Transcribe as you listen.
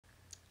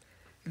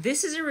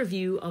This is a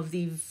review of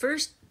the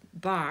first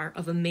bar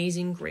of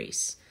Amazing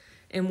Grace.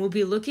 And we'll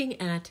be looking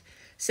at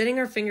setting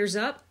our fingers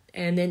up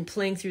and then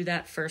playing through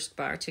that first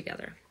bar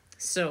together.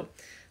 So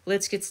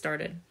let's get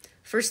started.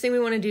 First thing we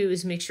want to do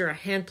is make sure our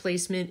hand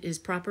placement is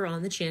proper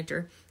on the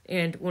chanter.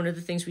 And one of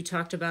the things we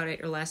talked about at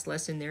your last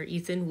lesson there,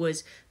 Ethan,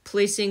 was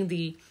placing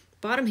the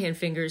bottom hand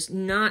fingers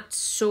not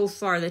so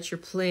far that you're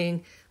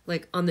playing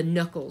like on the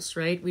knuckles,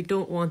 right? We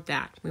don't want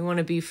that. We want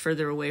to be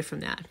further away from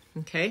that,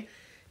 okay?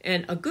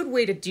 And a good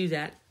way to do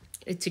that,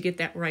 to get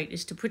that right,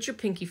 is to put your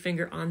pinky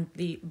finger on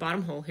the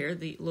bottom hole here,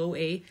 the low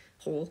A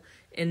hole,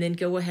 and then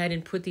go ahead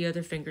and put the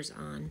other fingers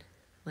on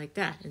like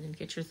that, and then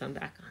get your thumb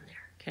back on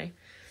there, okay?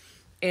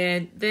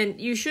 And then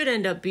you should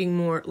end up being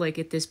more like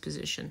at this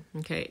position,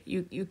 okay?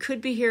 You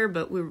could be here,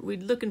 but we're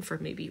looking for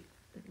maybe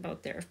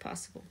about there if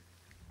possible.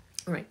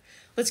 All right,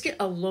 let's get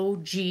a low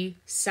G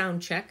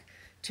sound check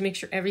to make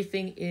sure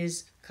everything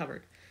is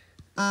covered.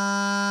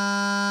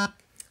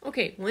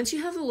 Okay, once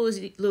you have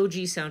the low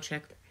G sound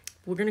check,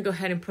 we're going to go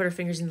ahead and put our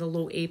fingers in the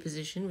low A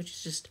position, which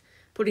is just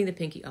putting the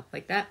pinky up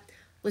like that.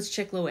 Let's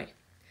check low A.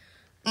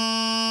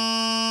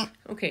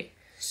 Okay,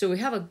 so we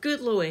have a good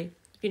low A. You're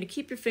going to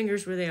keep your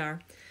fingers where they are.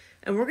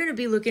 And we're going to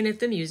be looking at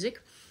the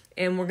music,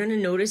 and we're going to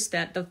notice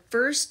that the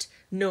first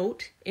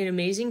note in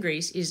Amazing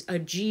Grace is a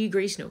G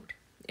grace note.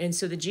 And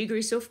so the G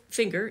grace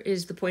finger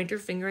is the pointer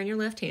finger on your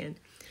left hand.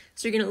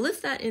 So you're going to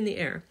lift that in the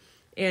air,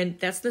 and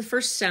that's the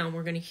first sound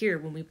we're going to hear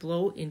when we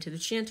blow into the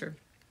chanter.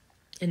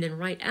 And then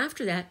right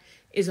after that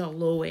is a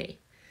low A.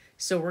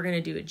 So we're going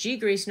to do a G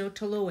grace note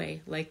to low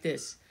A like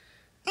this.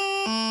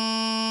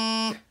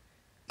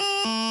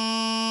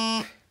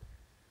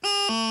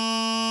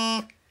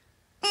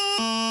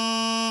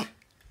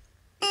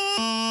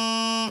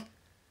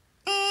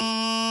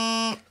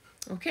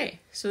 Okay,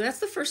 so that's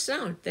the first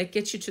sound. That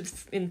gets you to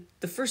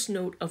the first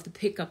note of the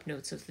pickup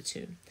notes of the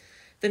tune.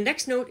 The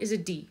next note is a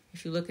D.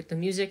 If you look at the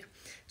music, it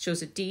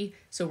shows a D,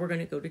 so we're going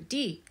to go to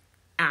D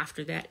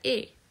after that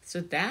A.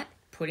 So that,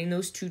 putting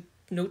those two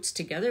notes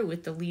together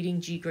with the leading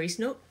G grace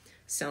note,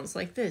 sounds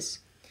like this.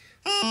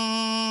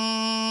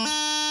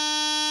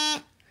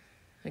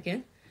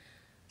 Again.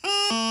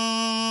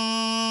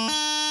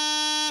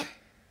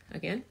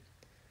 Again.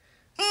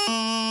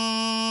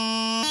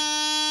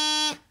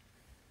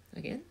 Again.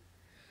 Again.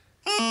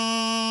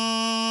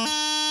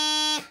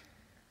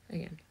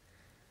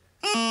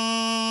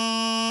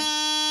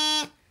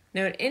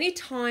 Now, at any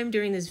time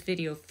during this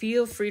video,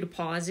 feel free to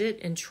pause it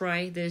and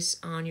try this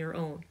on your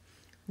own.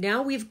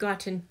 Now we've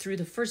gotten through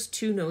the first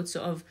two notes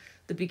of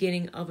the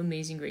beginning of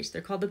Amazing Grace.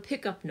 They're called the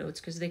pickup notes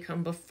because they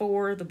come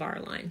before the bar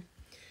line.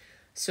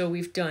 So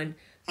we've done.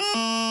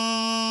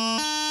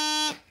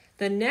 The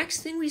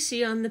next thing we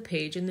see on the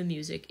page in the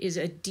music is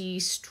a D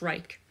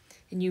strike.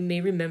 And you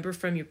may remember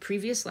from your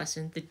previous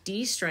lesson, the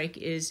D strike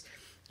is,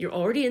 you're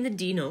already in the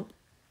D note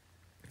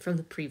from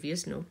the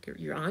previous note.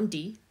 You're on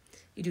D.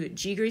 You do a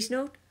G grace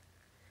note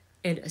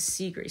and a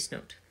C grace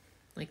note,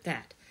 like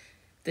that.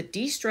 The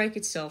D strike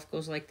itself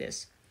goes like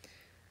this.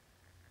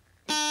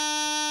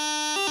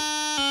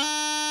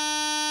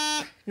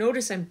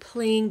 Notice I'm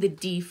playing the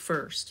D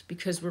first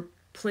because we're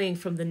playing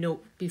from the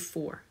note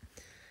before,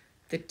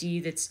 the D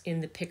that's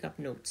in the pickup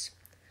notes.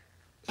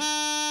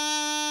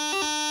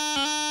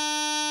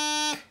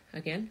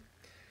 Again.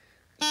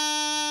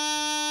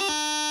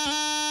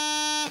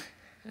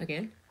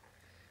 Again.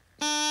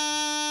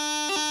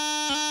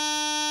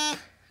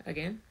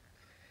 Again.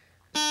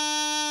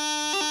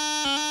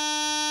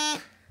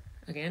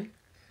 Again.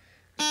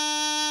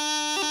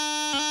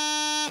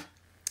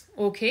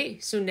 Okay,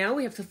 so now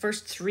we have the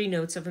first three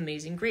notes of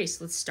Amazing Grace.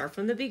 Let's start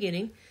from the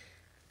beginning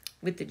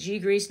with the G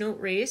grace note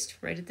raised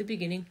right at the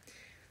beginning,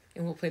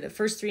 and we'll play the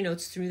first three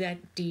notes through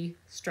that D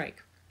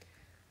strike.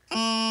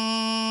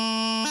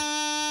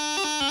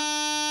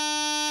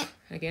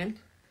 Again.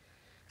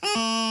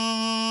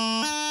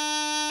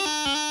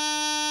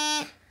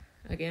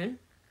 Again.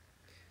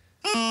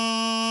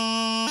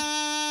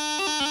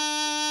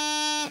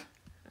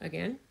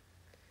 Again.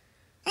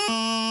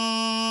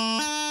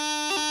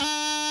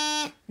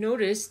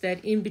 Notice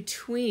that in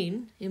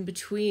between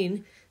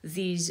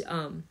these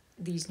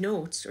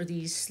notes or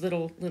these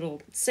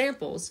little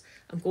samples,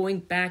 I'm going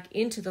back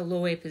into the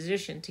low A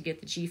position to get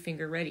the G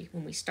finger ready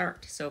when we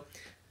start. So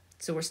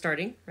we're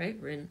starting, right?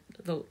 We're in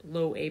the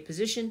low A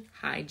position.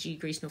 High G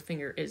grace note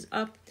finger is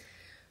up.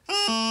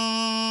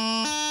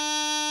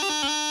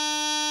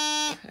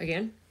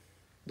 Again,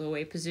 low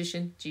A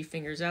position, G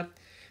fingers up.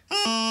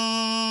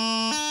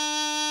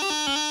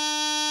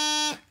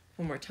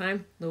 One more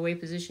time, low A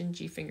position,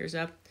 G fingers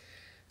up.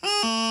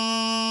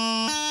 I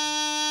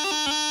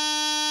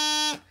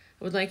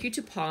would like you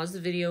to pause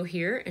the video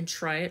here and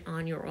try it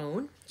on your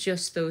own,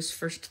 just those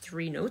first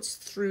three notes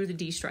through the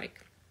D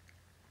strike.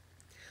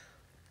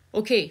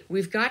 Okay,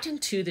 we've gotten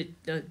to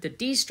the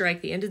D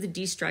strike, the end of the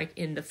D strike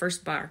in the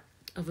first bar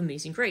of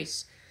Amazing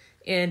Grace.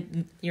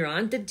 And you're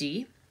on the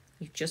D,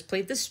 you just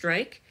played the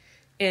strike,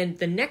 and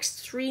the next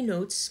three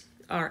notes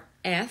are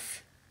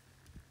F,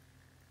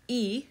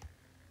 E,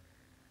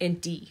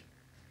 and D.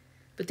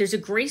 But there's a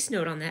grace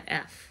note on that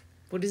F.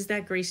 What is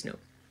that grace note?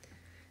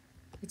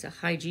 It's a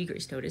high G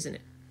grace note, isn't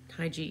it?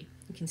 High G.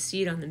 You can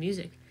see it on the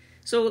music.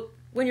 So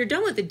when you're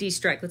done with the D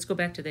strike, let's go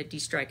back to that D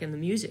strike and the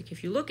music.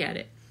 If you look at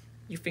it,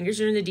 your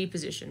fingers are in the D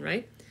position,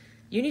 right?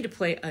 You need to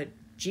play a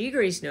G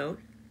grace note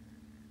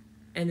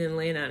and then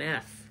land on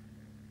F,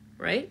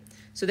 right?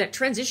 So that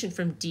transition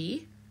from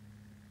D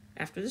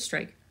after the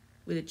strike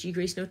with a G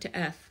grace note to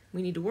F,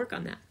 we need to work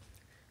on that.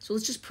 So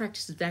let's just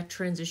practice that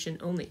transition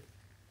only.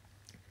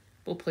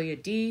 We'll play a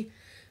D.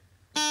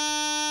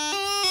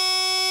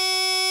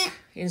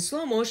 In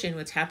slow motion,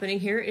 what's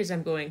happening here is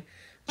I'm going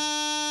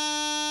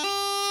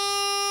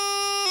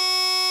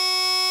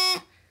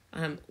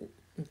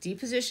D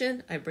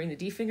position. I bring the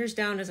D fingers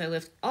down as I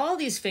lift all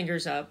these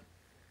fingers up,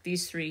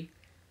 these three,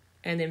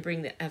 and then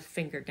bring the F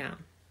finger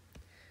down.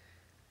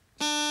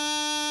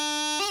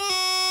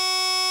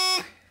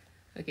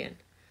 Again.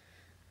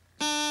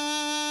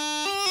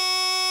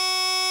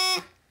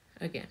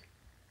 Again.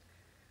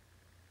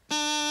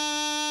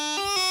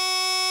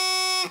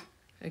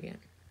 Again.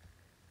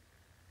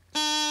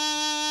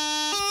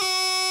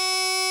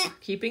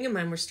 Keeping in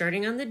mind we're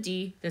starting on the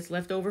D that's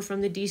left over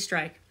from the D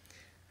strike,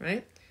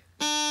 right?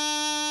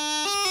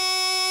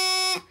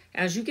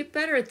 As you get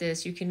better at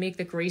this, you can make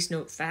the grace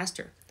note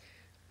faster.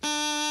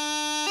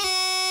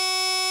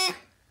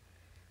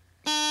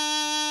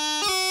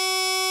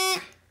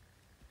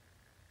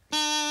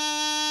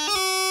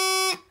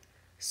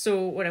 So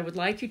what I would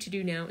like you to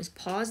do now is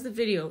pause the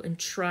video and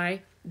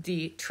try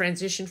the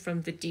transition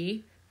from the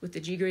D with the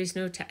G grace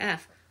note to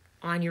F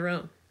on your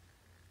own.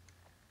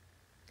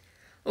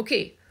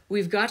 Okay,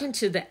 we've gotten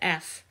to the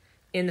F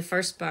in the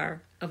first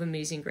bar of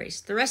Amazing Grace.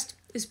 The rest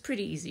is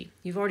pretty easy.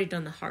 You've already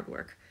done the hard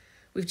work.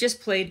 We've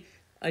just played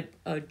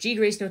a G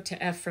grace note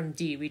to F from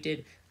D. We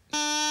did.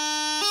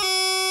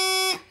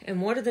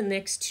 And what are the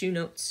next two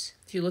notes?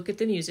 If you look at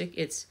the music,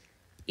 it's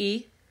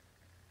E,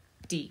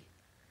 D.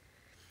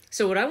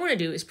 So what I want to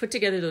do is put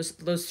together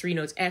those three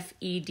notes, F,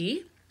 E,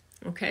 D.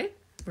 Okay,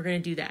 we're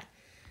going to do that.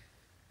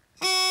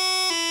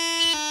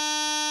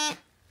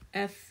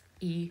 F,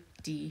 E,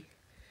 D.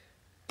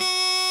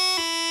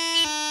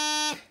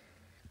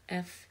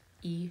 F,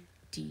 E,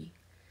 D.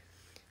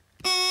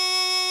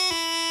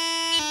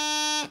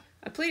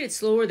 I played it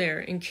slower there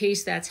in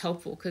case that's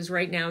helpful, because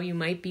right now you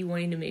might be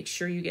wanting to make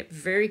sure you get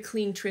very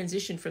clean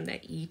transition from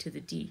that E to the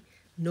D.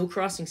 No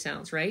crossing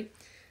sounds, right?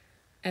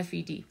 F,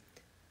 E, D.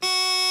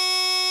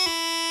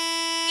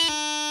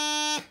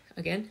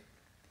 Again.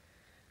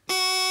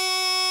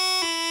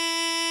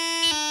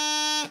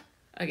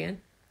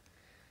 Again.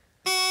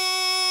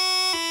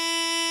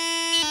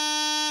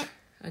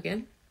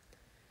 Again.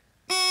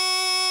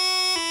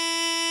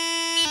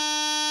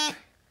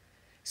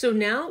 So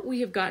now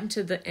we have gotten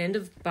to the end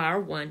of bar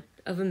 1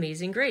 of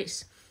Amazing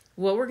Grace.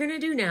 What we're going to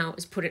do now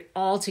is put it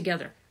all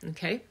together,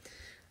 okay?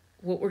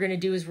 What we're going to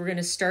do is we're going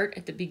to start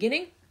at the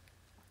beginning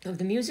of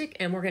the music,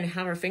 and we're going to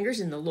have our fingers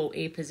in the low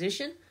A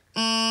position.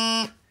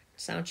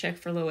 Sound check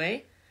for low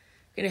A.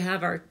 We're going to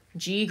have our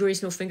G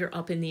grace note finger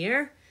up in the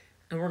air,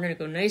 and we're going to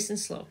go nice and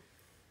slow.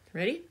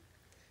 Ready?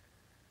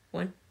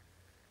 1,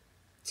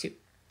 2.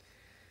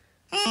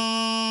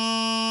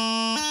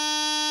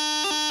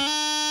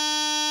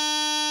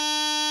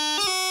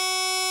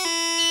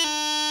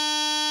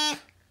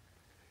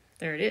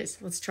 There it is.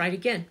 Let's try it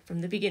again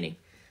from the beginning.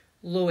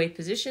 Low A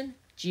position,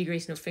 G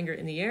grace note finger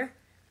in the air.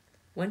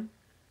 1,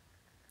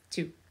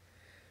 2.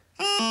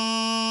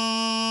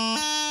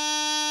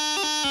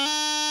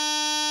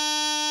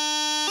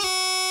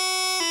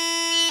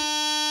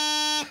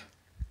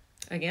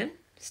 Again,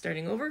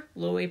 starting over,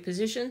 low A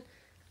position,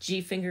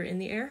 G finger in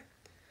the air.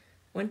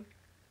 1,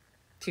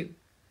 2.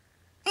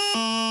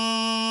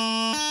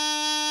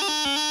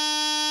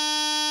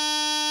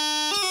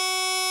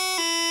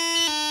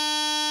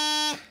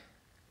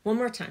 One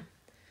more time.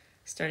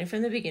 Starting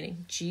from the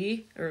beginning,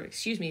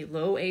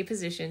 low A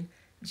position,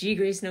 G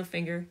grace note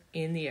finger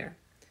in the air.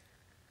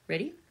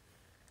 Ready?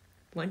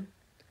 1,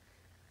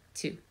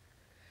 2.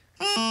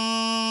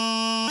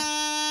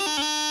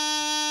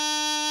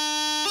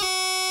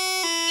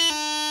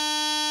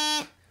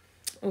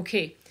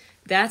 Okay,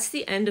 that's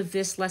the end of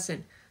this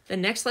lesson. The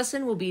next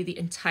lesson will be the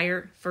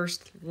entire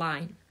first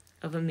line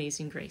of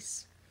Amazing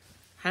Grace.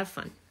 Have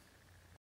fun.